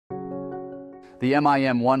The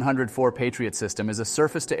MIM-104 Patriot system is a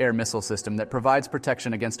surface-to-air missile system that provides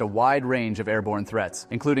protection against a wide range of airborne threats,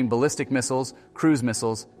 including ballistic missiles, cruise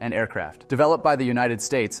missiles, and aircraft. Developed by the United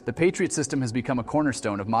States, the Patriot system has become a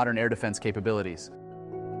cornerstone of modern air defense capabilities.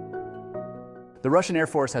 The Russian Air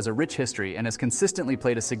Force has a rich history and has consistently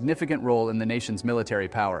played a significant role in the nation's military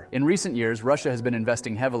power. In recent years, Russia has been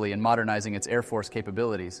investing heavily in modernizing its Air Force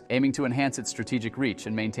capabilities, aiming to enhance its strategic reach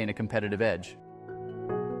and maintain a competitive edge.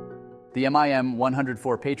 The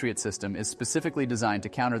MIM-104 Patriot system is specifically designed to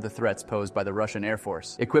counter the threats posed by the Russian Air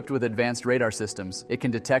Force. Equipped with advanced radar systems, it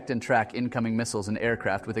can detect and track incoming missiles and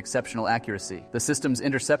aircraft with exceptional accuracy. The system's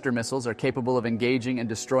interceptor missiles are capable of engaging and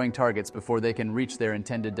destroying targets before they can reach their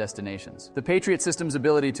intended destinations. The Patriot system's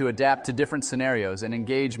ability to adapt to different scenarios and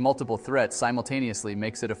engage multiple threats simultaneously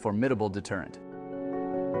makes it a formidable deterrent.